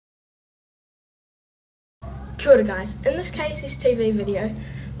Kia ora guys, in this KSS TV video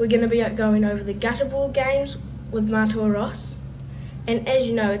we're going to be going over the gutter ball games with Mātua Ross, and as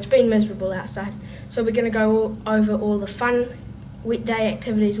you know it's been miserable outside, so we're going to go over all the fun wet day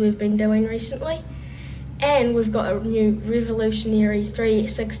activities we've been doing recently, and we've got a new revolutionary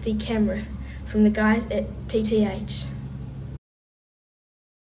 360 camera from the guys at TTH.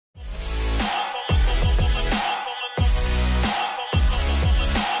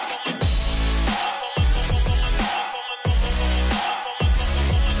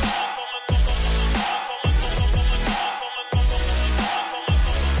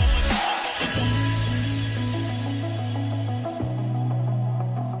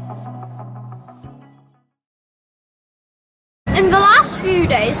 In the last few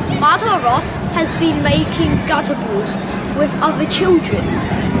days, Mātua Ross has been making gutter balls with other children.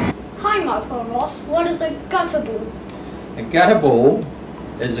 Hi Mātua Ross, what is a gutter ball? A gutter ball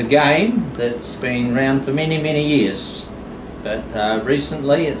is a game that's been around for many years, but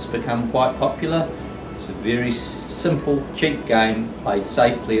recently it's become quite popular. It's a very simple, cheap game played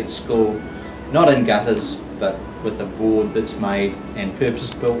safely at school, not in gutters but with a board that's made and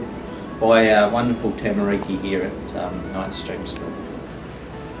purpose built by our wonderful Tamariki here at Night Stream School.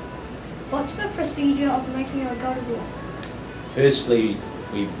 What's the procedure of making a gutter ball? Firstly,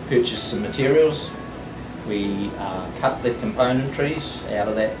 we purchase some materials. We cut the componentries out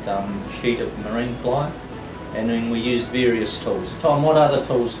of that sheet of marine ply, and then we used various tools. Tom, what other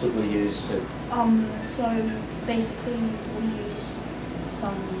tools did we use too? So basically we used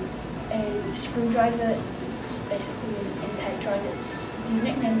a screwdriver. It's basically an impact driver. The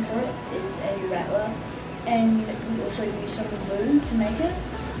nickname for it is a rattler, and we also used some glue to make it.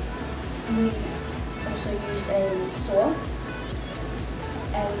 We also used a saw,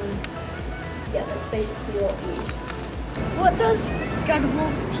 and yeah, that's basically what we used. What does gutter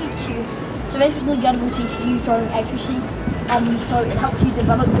ball teach you? So basically gutter ball teaches you throwing accuracy, so it helps you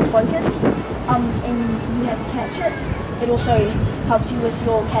develop your focus, and you have to catch it. It also helps you with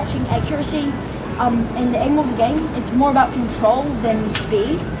your catching accuracy. And the aim of the game, it's more about control than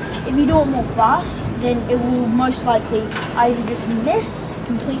speed. If you do it more fast, then it will most likely either just miss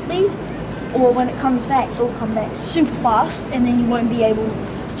completely, or when it comes back, it will come back super fast, and then you won't be able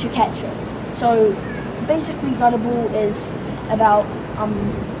to catch it. So basically gutter ball is about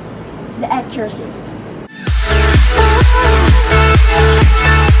the accuracy.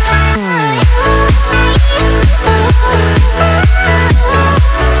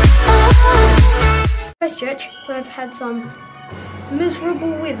 Christchurch, we have had some miserable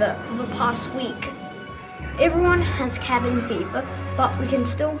weather for the past week. Everyone has cabin fever, but we can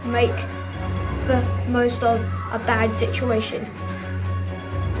still make the most of a bad situation.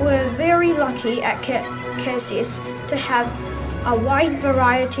 We're very lucky at KSS to have a wide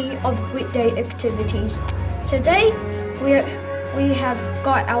variety of wet day activities. Today we have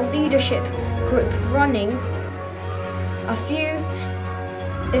got our leadership group running a few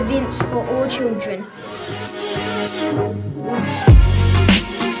events for all children.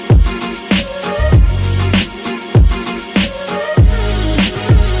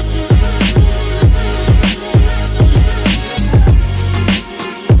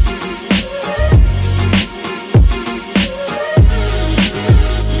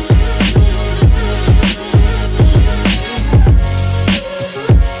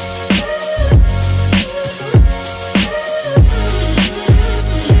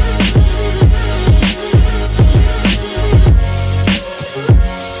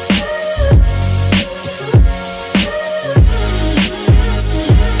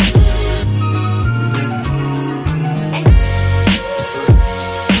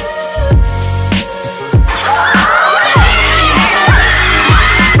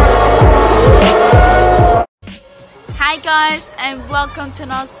 Hi guys, and welcome to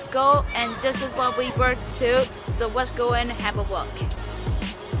our school, and this is what we work to, so let's go in and have a look.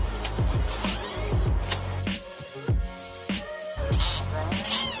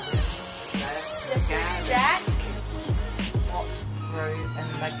 This is Jack. What's through in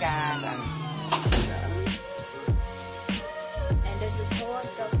the garden? And this is Paul.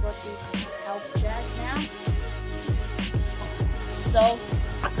 That's what you help Jack now. So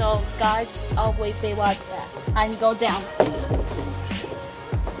guys, always be like that. And go down.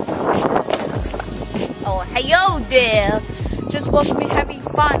 Oh, hello there. Just watch me having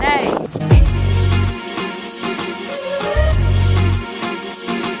fun, eh?